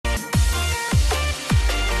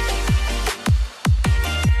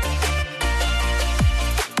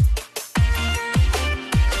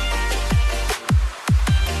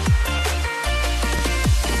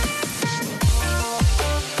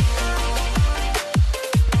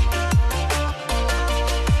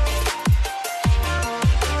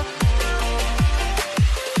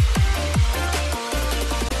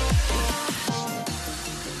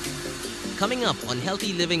up on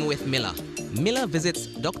Healthy Living with Mila. Mila visits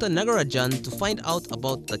Dr. Nagarajan to find out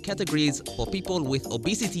about the categories for people with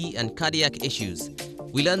obesity and cardiac issues.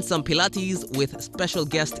 We learn some Pilates with special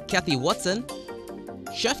guest Kathy Watson.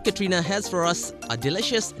 Chef Katrina has for us a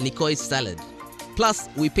delicious Nicoise Salad. Plus,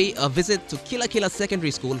 we pay a visit to KilaKila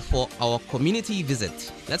Secondary School for our community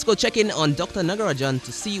visit. Let's go check in on Dr. Nagarajan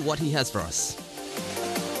to see what he has for us.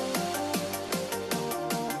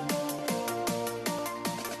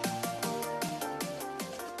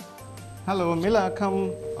 Hello Mila,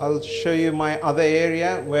 come, I'll show you my other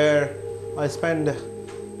area where I spend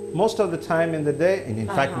most of the time in the day, and in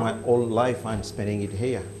fact my whole life I'm spending it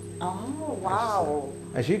here. Oh, wow.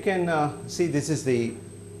 As you can see, this is the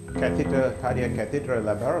cardiac catheter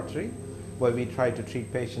laboratory where we try to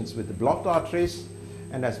treat patients with the blocked arteries,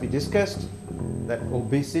 and as we discussed, that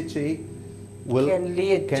obesity can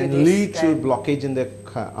lead to blockage in the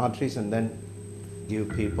arteries and then give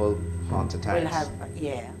people heart attacks.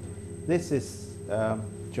 This is, do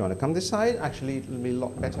you want to come this side? Actually, it will be a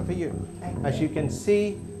lot better for you. As you can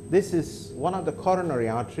see, this is one of the coronary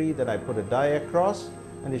artery that I put a dye across,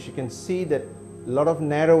 and as you can see that a lot of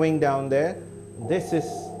narrowing down there, this is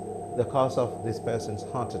the cause of this person's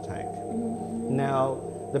heart attack. Now,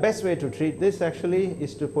 the best way to treat this actually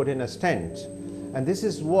is to put in a stent, and this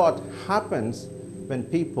is what happens when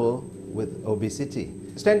people with obesity.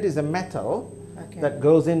 Stent is a metal that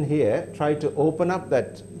goes in here, try to open up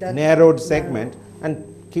that narrowed segment and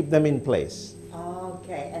keep them in place.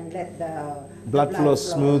 Okay, and let the blood flow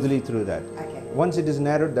smoothly through that. Once it is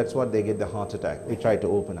narrowed, that's what they get the heart attack. We try to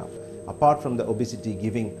open up. Apart from the obesity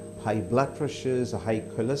giving high blood pressures, high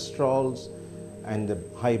cholesterols, and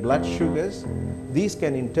high blood sugars, these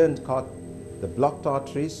can in turn cause the blocked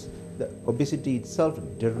arteries. The obesity itself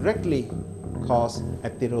directly cause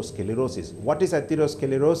atherosclerosis. What is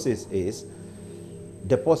atherosclerosis is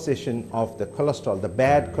deposition of the cholesterol, the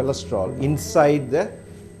bad cholesterol inside the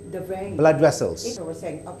vein, blood vessels. I was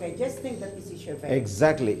saying, okay, just think that this is your vein.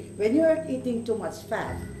 Exactly. When you are eating too much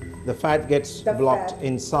fat, the fat gets blocked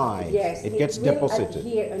inside. Yes, it gets deposited.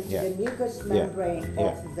 Adhere into the mucous membrane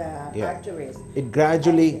of the arteries. It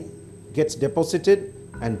gradually gets deposited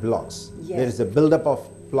and blocks. There is a buildup of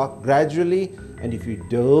plaque gradually, and if you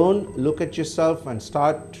don't look at yourself and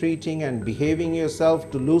start treating and behaving yourself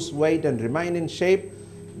to lose weight and remain in shape,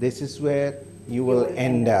 this is where you will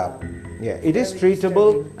end up. Yeah, it is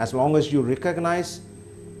treatable as long as you recognize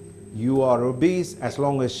you are obese, as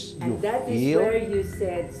long as you and that feel. Is where you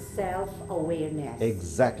said self-awareness.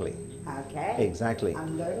 Exactly. Okay. Exactly.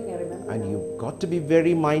 I'm learning, I remember. And you've got to be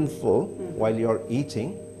very mindful while you're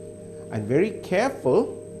eating, and very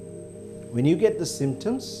careful when you get the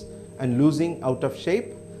symptoms and losing out of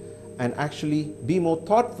shape, and actually be more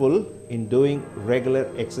thoughtful in doing regular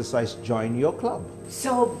exercise. Join your club.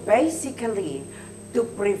 So basically, to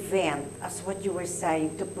prevent, as what you were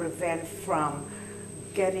saying, to prevent from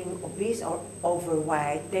getting obese or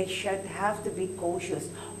overweight, they should have to be cautious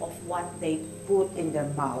of what they put in their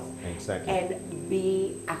mouth. Exactly. And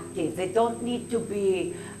be active. They don't need to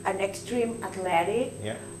be an extreme athletic,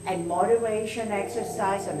 and moderation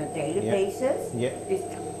exercise on a daily basis.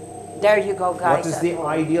 There you go, guys. What is the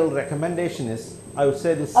ideal recommendation is, I would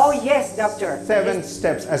say this. Oh yes, doctor. 7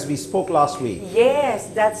 steps as we spoke last week. Yes,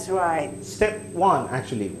 that's right. Step 1,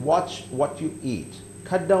 actually, watch what you eat.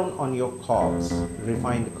 Cut down on your carbs,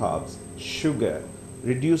 refined carbs, sugar,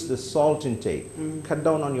 reduce the salt intake, cut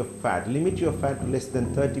down on your fat, limit your fat to less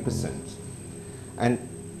than 30%, and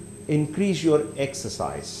increase your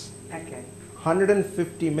exercise.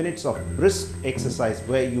 150 minutes of brisk exercise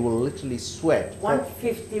where you will literally sweat.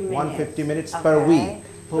 150 minutes. 150 minutes per week.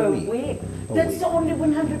 Per week. That's only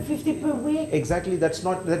 150 per week. Exactly. That's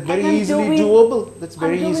very easily doable. That's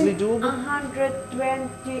very easily doable.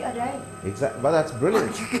 120 a day. Exactly. But that's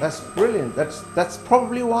brilliant. That's brilliant. That's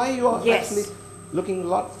probably why you are actually looking a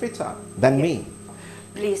lot fitter than me.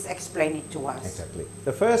 Please explain it to us. Exactly.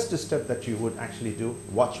 The first step that you would actually do,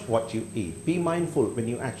 watch what you eat. Be mindful when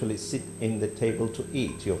you actually sit in the table to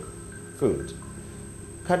eat your food.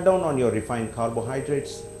 Cut down on your refined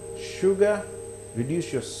carbohydrates, sugar,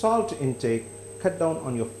 reduce your salt intake, cut down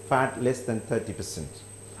on your fat less than 30%.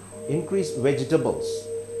 Increase vegetables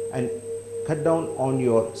and cut down on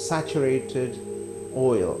your saturated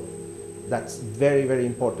oil. That's very, very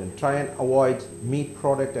important. Try and avoid meat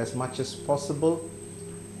product as much as possible.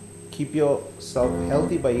 Keep yourself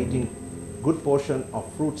healthy by eating good portion of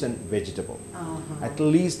fruits and vegetables. At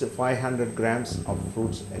least 500 grams of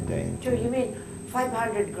fruits a day. So you mean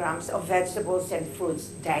 500 grams of vegetables and fruits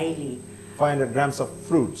daily? 500 grams of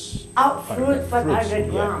fruits. Fruit, 500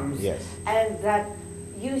 grams. Yes. And that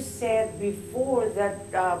you said before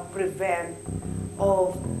that prevent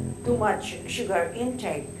of too much sugar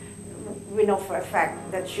intake. We know for a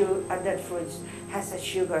fact that that fruits has a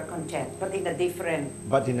sugar content, but in a different.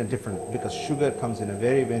 But in a different, because sugar comes in a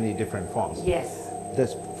very, very different forms. Yes.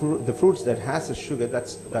 The fruits that has a sugar,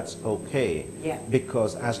 that's okay. Yeah.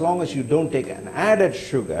 Because as long as you don't take an added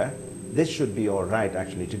sugar, this should be all right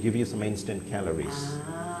actually to give you some instant calories.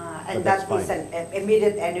 And that's that is fine. an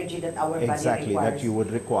immediate energy that our body Exactly, requires. that you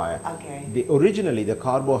would require. Okay. Originally, the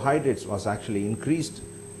carbohydrates was actually increased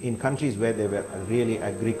in countries where they were really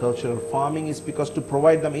agricultural farming, is because to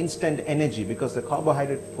provide them instant energy, because the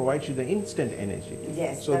carbohydrate provides you the instant energy.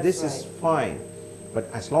 Yes, so that's this right. is fine. But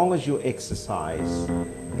as long as you exercise,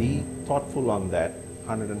 be thoughtful on that.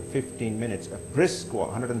 115 minutes, a brisk walk,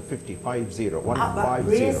 150, 150.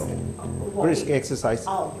 Brisk exercise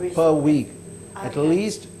brisk. per week. At Okay.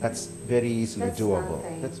 least that's very easily That's doable.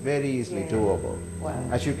 nothing. That's very easily Yeah. doable. Wow.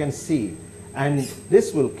 As you can see. And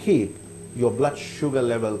this will keep your blood sugar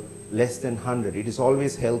level less than 100. It is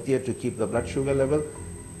always healthier to keep the blood sugar level,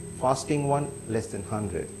 fasting one, less than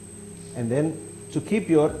 100. And then to keep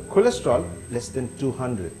your cholesterol less than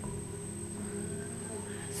 200.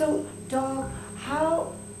 So, Doc,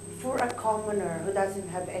 how, for a commoner who doesn't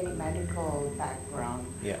have any medical background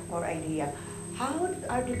Yeah. or idea, how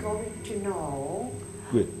are they going to know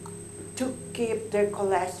Good. to keep their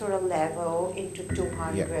cholesterol level into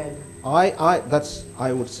 200?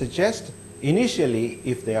 I would suggest initially,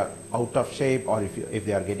 if they are out of shape or if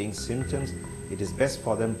they are getting symptoms, it is best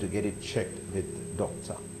for them to get it checked with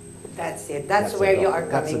doctor. That's it. That's where you are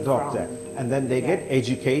That's coming a doctor. from. And then they Yeah. get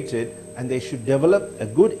educated and they should develop a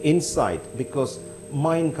good insight, because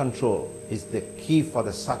mind control is the key for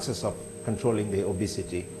the success of controlling the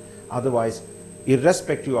obesity. Otherwise,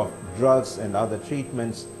 irrespective of drugs and other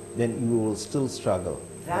treatments, then you will still struggle.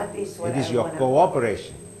 That is what It is I your wanna-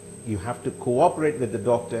 cooperation. You have to cooperate with the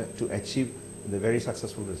doctor to achieve the very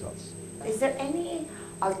successful results. Is there any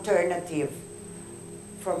alternative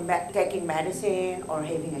from taking medicine or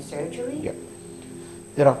having a surgery? Yeah.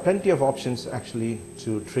 There are plenty of options actually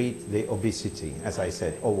to treat the obesity, as I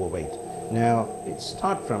said, overweight. Now, it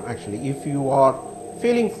starts from actually if you are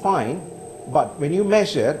feeling fine, but when you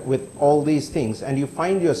measure with all these things and you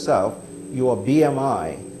find yourself, your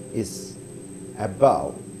BMI is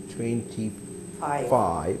above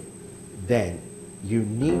 25, then you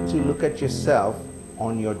need to look at yourself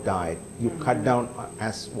on your diet. You cut down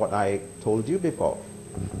as what I told you before.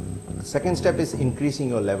 The second step is increasing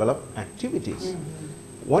your level of activities.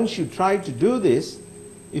 Once you try to do this,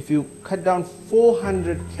 if you cut down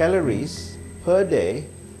 400 calories per day,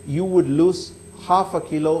 you would lose half a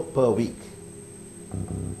kilo per week.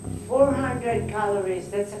 400 calories,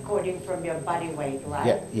 that's according from your body weight, right?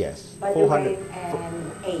 Yeah, yes. Body weight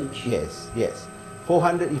and age. Yes, yes.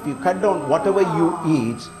 400, if you cut down whatever you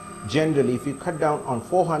eat, generally, if you cut down on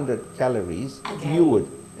 400 calories, Okay. you would,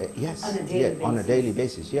 yes, On a daily yes, on a basis. daily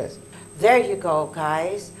basis, yes. There you go,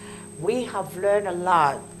 guys. We have learned a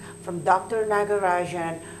lot from Dr.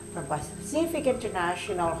 Nagarajan from Pacific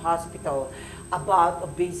International Hospital about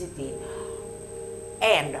obesity.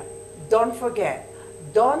 And don't forget,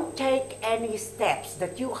 don't take any steps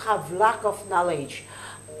that you have lack of knowledge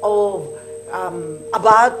of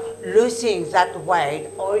about losing that weight,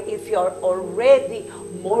 or if you're already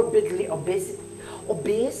morbidly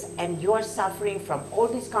obese and you're suffering from all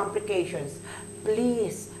these complications,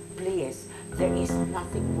 please, there is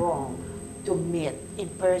nothing wrong to meet in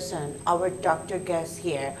person our doctor guest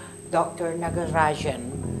here, Dr. Nagarajan.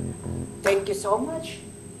 Thank you so much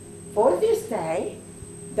for this day,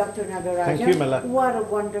 Dr. Nagarajan. Thank you, Mila. What a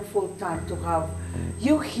wonderful time to have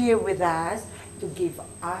you here with us to give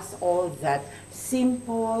us all that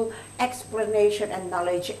simple explanation and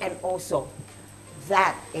knowledge, and also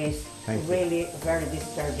that is Thank you. really very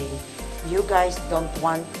disturbing. You guys don't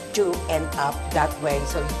want to end up that way,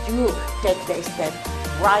 so you take the step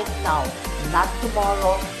right now, not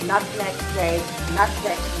tomorrow, not next day, not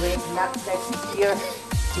next week, not next year.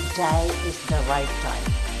 Today is the right time.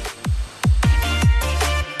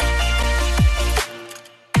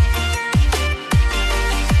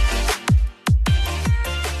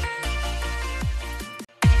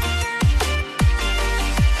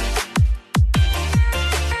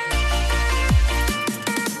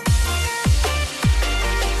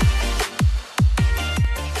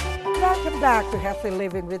 Welcome back to Healthy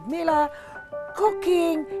Living with Mila.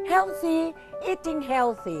 Cooking healthy, eating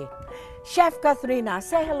healthy. Chef Katrina,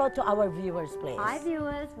 say hello to our viewers, please. Hi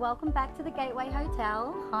viewers, welcome back to the Gateway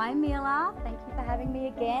Hotel. Hi Mila, thank you for having me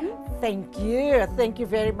again. Thank you. Thank you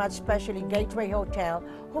very much, especially Gateway Hotel,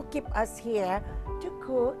 who keep us here to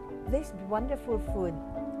cook this wonderful food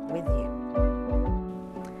with you.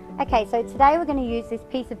 Okay, so today we're going to use this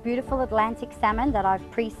piece of beautiful Atlantic salmon that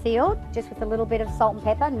I've pre-sealed, just with a little bit of salt and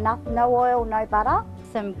pepper, no oil, no butter,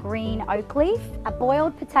 some green oak leaf, a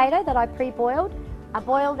boiled potato that I pre-boiled, a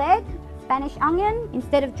boiled egg, Spanish onion.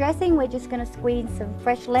 Instead of dressing, we're just going to squeeze some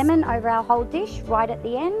fresh lemon over our whole dish right at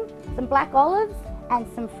the end, some black olives and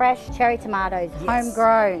some fresh cherry tomatoes,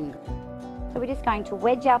 homegrown. So we're just going to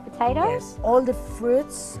wedge our potatoes. Yes, all the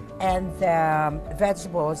fruits and the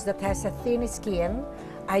vegetables that has a thin skin,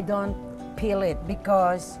 I don't peel it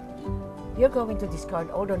because you're going to discard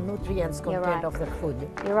all the nutrients content of the food.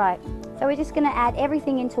 You're right. So we're just going to add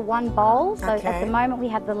everything into one bowl. So at the moment we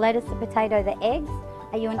have the lettuce, the potato, the eggs.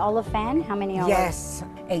 Are you an olive fan? How many olives? Yes,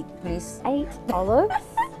 8 please. 8 olives.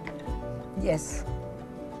 Yes.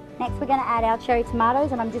 Next we're going to add our cherry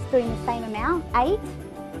tomatoes, and I'm just doing the same amount, 8.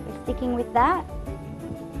 We're sticking with that.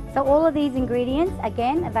 So all of these ingredients,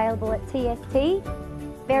 again, available at TST.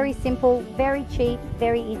 Very simple, very cheap,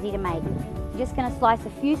 very easy to make. I'm just going to slice a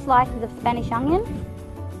few slices of Spanish onion.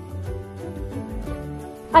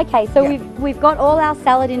 Okay, so we've got all our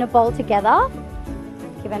salad in a bowl together.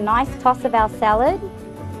 Give a nice toss of our salad.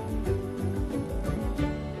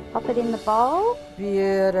 Pop it in the bowl.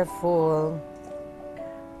 Beautiful.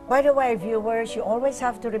 By the way, viewers, you always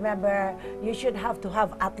have to remember you should have to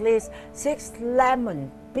have at least 6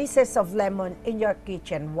 pieces of lemon in your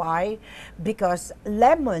kitchen. Why? Because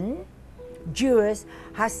lemon juice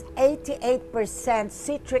has 88%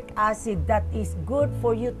 citric acid that is good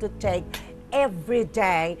for you to take every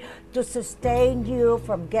day to sustain you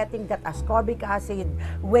from getting that ascorbic acid,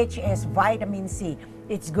 which is vitamin C.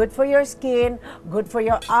 It's good for your skin, good for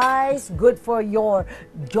your eyes, good for your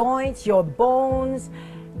joints, your bones,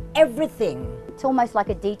 everything. It's almost like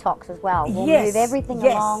a detox as well. We'll move everything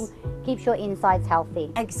along, keeps your insides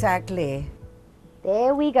healthy. Exactly.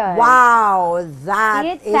 There we go. Wow,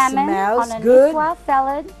 that salmon smells on a good. Nicoise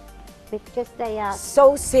salad with just a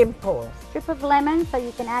so simple strip of lemon, so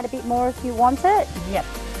you can add a bit more if you want it. Yep.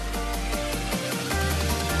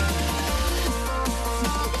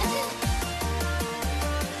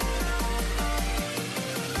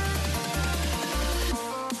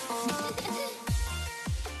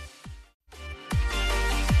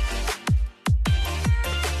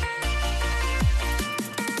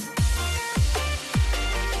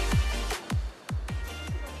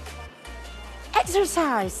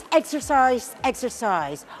 Exercise, exercise,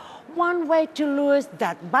 exercise. One way to lose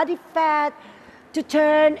that body fat, to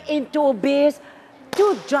turn into obese,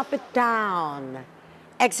 to drop it down.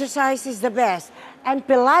 Exercise is the best. And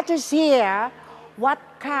Pilates here, what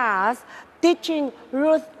Cass teaching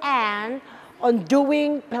Ruth Ann on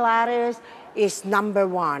doing Pilates is number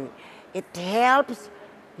 1. It helps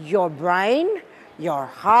your brain, your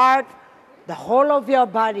heart, the whole of your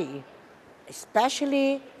body,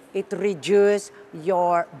 especially it reduces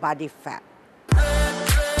your body fat.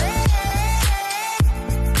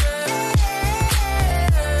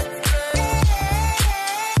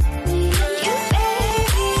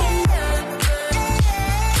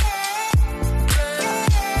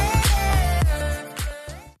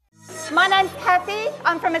 My name's Kathy,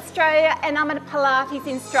 I'm from Australia and I'm a Pilates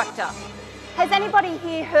instructor. Has anybody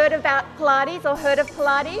here heard about Pilates or heard of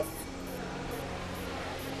Pilates?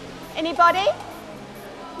 Anybody?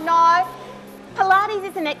 No. Pilates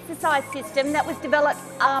is an exercise system that was developed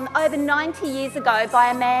over 90 years ago by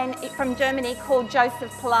a man from Germany called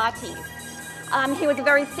Joseph Pilates. He was a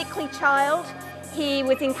very sickly child. He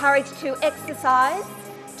was encouraged to exercise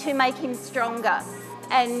to make him stronger,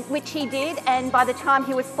 and which he did, and by the time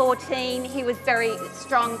he was 14 he was very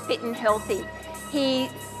strong, fit and healthy.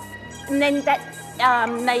 And then that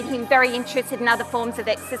made him very interested in other forms of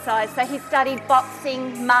exercise. So he studied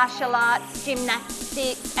boxing, martial arts,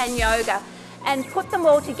 gymnastics and yoga, and put them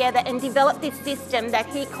all together and developed this system that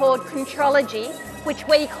he called Contrology, which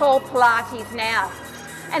we call Pilates now.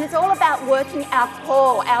 And it's all about working our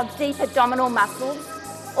core, our deep abdominal muscles,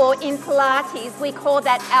 or in Pilates we call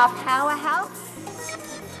that our powerhouse.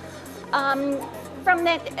 From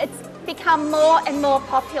that it's become more and more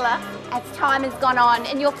popular as time has gone on,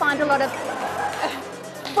 and you'll find a lot of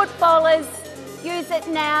footballers use it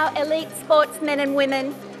now, elite sportsmen and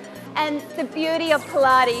women. And the beauty of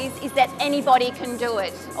Pilates is that anybody can do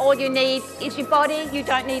it. All you need is your body, you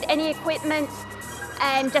don't need any equipment,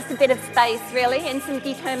 and just a bit of space really, and some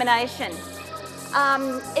determination.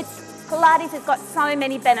 Pilates has got so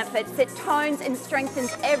many benefits. It tones and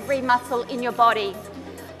strengthens every muscle in your body.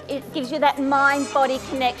 It gives you that mind-body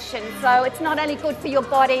connection. So it's not only good for your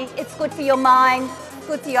body, it's good for your mind,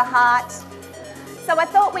 good for your heart. So I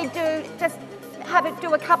thought we'd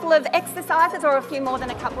do a couple of exercises, or a few more than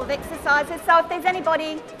a couple of exercises. So if there's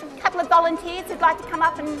anybody couple of volunteers who'd like to come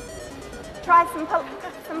up and try some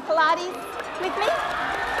Pilates with me?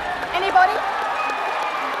 Anybody?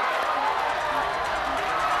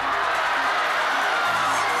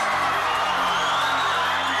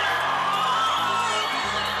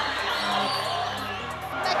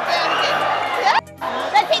 Back down again. Yeah?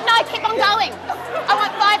 That's it. No, keep on going. I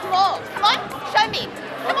want 5 more. Come on, show me.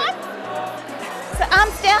 Come on. So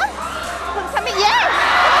arms down. Come here. Yeah.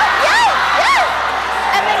 Yeah. Yeah.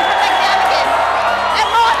 And then come back down again. And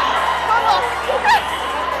more. One more. Okay.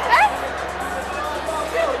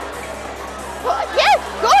 Yes,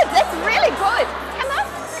 good. That's really good. Come on.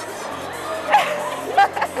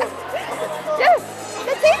 Yes.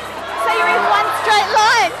 That's it. So you're in one straight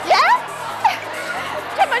line. Yeah?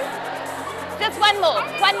 Come on. Just one more.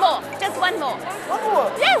 One more. Just one more. One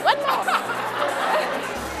more. Yeah, one more.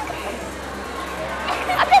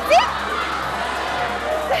 That's it.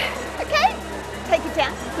 Okay. Take it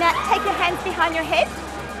down. Now take your hands behind your head.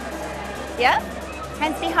 Yeah.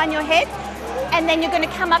 Hands behind your head. And then you're going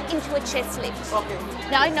to come up into a chest lift. Okay.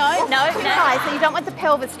 No. So you don't want the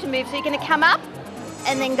pelvis to move. So you're going to come up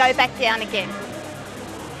and then go back down again.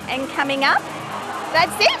 And coming up.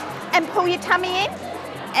 That's it. And pull your tummy in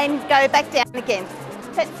and go back down again.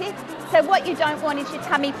 That's it. So what you don't want is your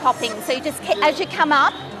tummy popping. So you just, as you come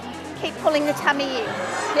up, keep pulling the tummy in.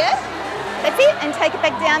 Yeah? That's it. And take it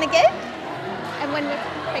back down again. And when we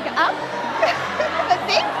take it up, that's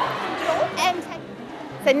it. And take,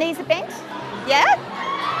 so knees are bent. Yeah?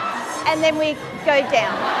 And then we go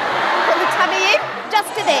down. Pull the tummy in, just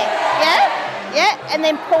to there. Yeah? Yeah? And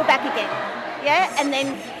then pull back again. Yeah? And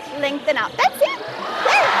then lengthen up. That's it.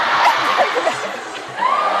 Yeah.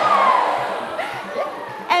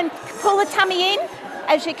 And pull the tummy in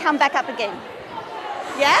as you come back up again.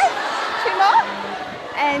 Yeah? 2 more.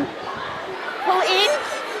 And pull in,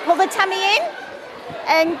 pull the tummy in,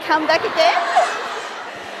 and come back again.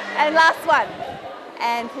 And last one.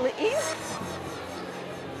 And pull it in,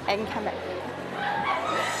 and come back.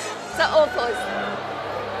 So all fours.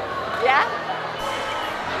 Yeah?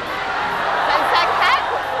 Same cat?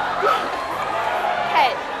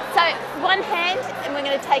 Okay, so one hand, and we're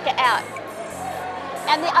going to take it out.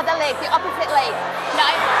 And the other leg, the opposite leg. No,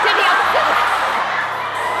 do the opposite leg.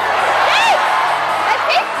 Yes! That's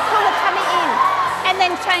it. Pull the tummy in. And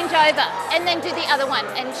then change over. And then do the other one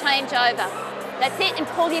and change over. That's it. And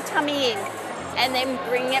pull your tummy in. And then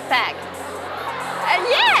bring it back. And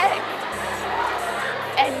yeah!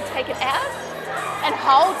 And take it out. And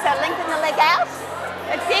hold, so lengthen the leg out.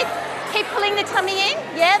 That's it. Keep pulling the tummy in.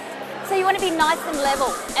 Yep. So you want to be nice and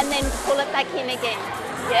level. And then pull it back in again.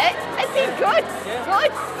 Yeah, that's it, good,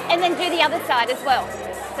 good. And then do the other side as well.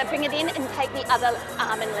 So bring it in and take the other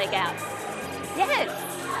arm and leg out. Yes,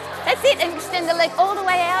 that's it. And extend the leg all the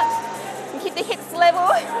way out and keep the hips level.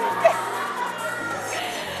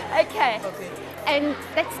 Okay, and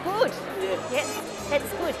that's good. Yes,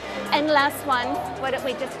 that's good. And last one, what don't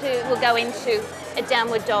we just do? We'll go into a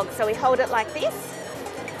downward dog. So we hold it like this,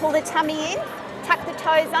 pull the tummy in, tuck the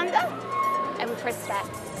toes under, and press back.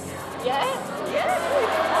 Yeah, yeah.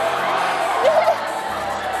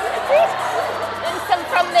 That's it. And so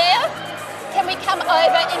from there, can we come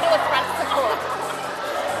over into a front support?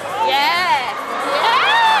 Yeah,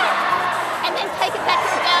 yeah. And then take it back to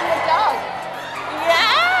a downward dog.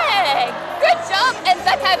 Yeah, good job. And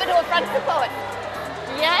back over to a front support.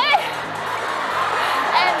 Yeah.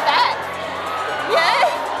 And back.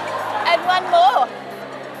 Yeah. And one more.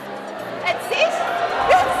 That's it.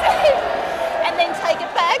 That's it. And then take it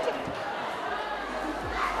back.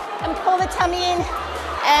 And pull the tummy in,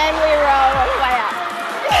 and we roll all the way up.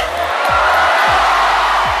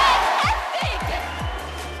 Fantastic!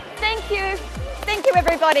 Thank you. Thank you,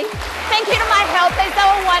 everybody. Thank you to my help. They're so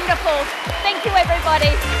wonderful. Thank you,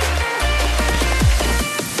 everybody.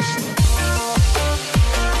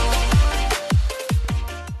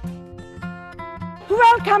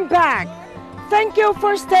 Welcome back. Thank you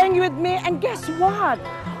for staying with me. And guess what?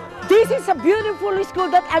 This is a beautiful school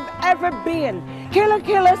that I've ever been.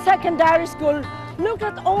 KilaKila Secondary School. Look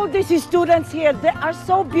at all these students here. They are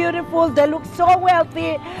so beautiful. They look so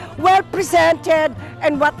wealthy, well presented.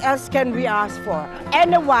 And what else can we ask for?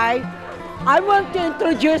 Anyway, I want to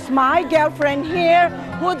introduce my girlfriend here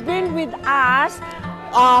who'd been with us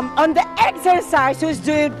on the exercise, who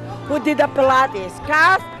did the Pilates.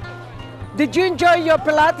 Kath, did you enjoy your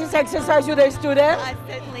Pilates exercise with the students? I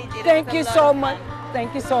certainly did. Thank you so much.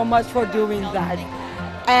 Thank you so much for doing that.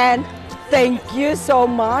 And thank you so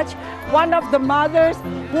much. One of the mothers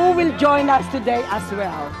who will join us today as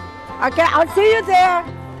well. Okay, I'll see you there.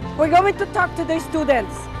 We're going to talk to the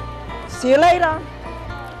students. See you later.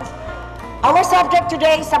 Our subject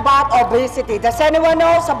today is about obesity. Does anyone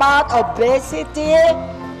knows about obesity?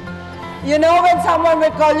 You know when someone will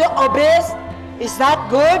call you obese, is that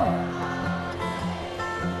good?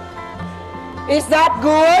 Is that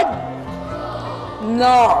good?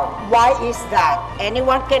 No. Why is that?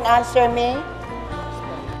 Anyone can answer me?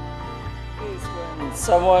 Is when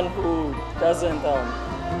someone who doesn't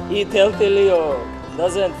eat healthily or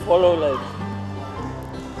doesn't follow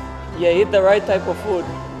eat the right type of food,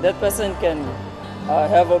 that person can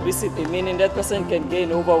have obesity, meaning that person can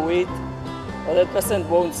gain overweight, or that person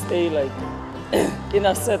won't stay in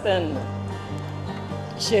a certain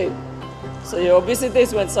shape. So obesity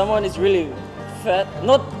is when someone is really fat,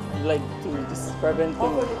 not to describe anything.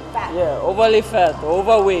 Overly fat. Yeah, overly fat,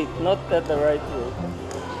 overweight, not at the right way.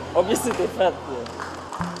 Obesity, fat, yeah.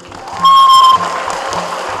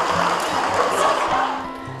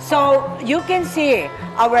 So you can see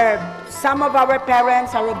some of our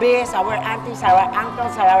parents are obese, our aunties, our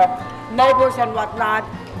uncles, our neighbors and whatnot,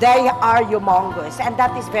 they are humongous, and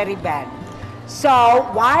that is very bad. So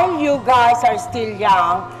while you guys are still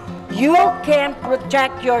young, you can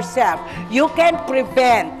protect yourself. You can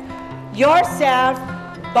prevent yourself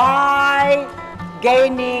by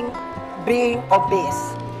being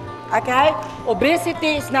obese. Okay?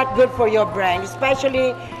 Obesity is not good for your brain,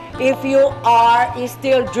 especially if you are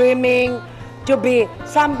still dreaming to be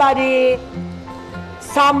somebody,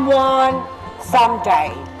 someone,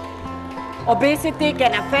 someday. Obesity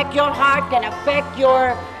can affect your heart, can affect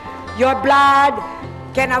your blood,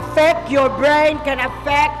 can affect your brain, can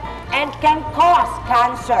affect and can cause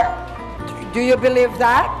cancer. Do you believe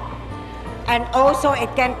that? And also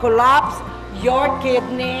it can collapse your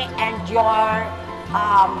kidney and your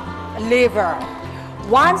liver.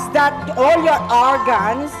 Once all your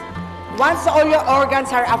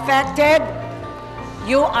organs are affected,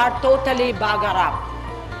 you are totally buggered up.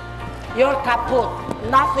 You're kaput.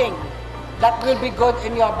 Nothing that will be good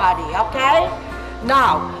in your body, okay?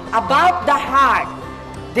 Now, about the heart.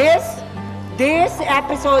 This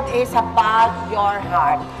episode is about your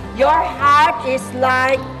heart. Your heart is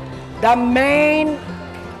like the main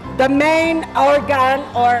organ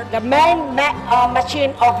or the main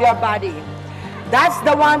machine of your body. That's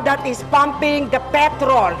the one that is pumping the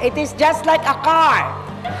petrol. It is just like a car.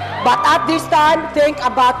 But at this time, think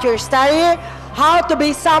about your study, how to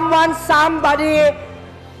be someone, somebody,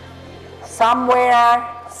 somewhere,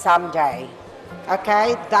 someday.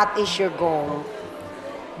 Okay? That is your goal.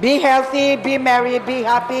 Be healthy, be merry, be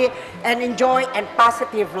happy, and enjoy a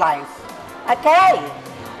positive life. Okay?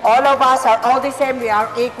 All of us are all the same. We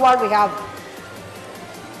are equal. We have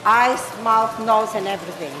eyes, mouth, nose, and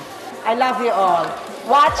everything. I love you all.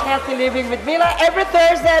 Watch Healthy Living with Mila every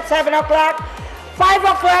Thursday at 7 o'clock, 5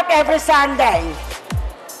 o'clock every Sunday.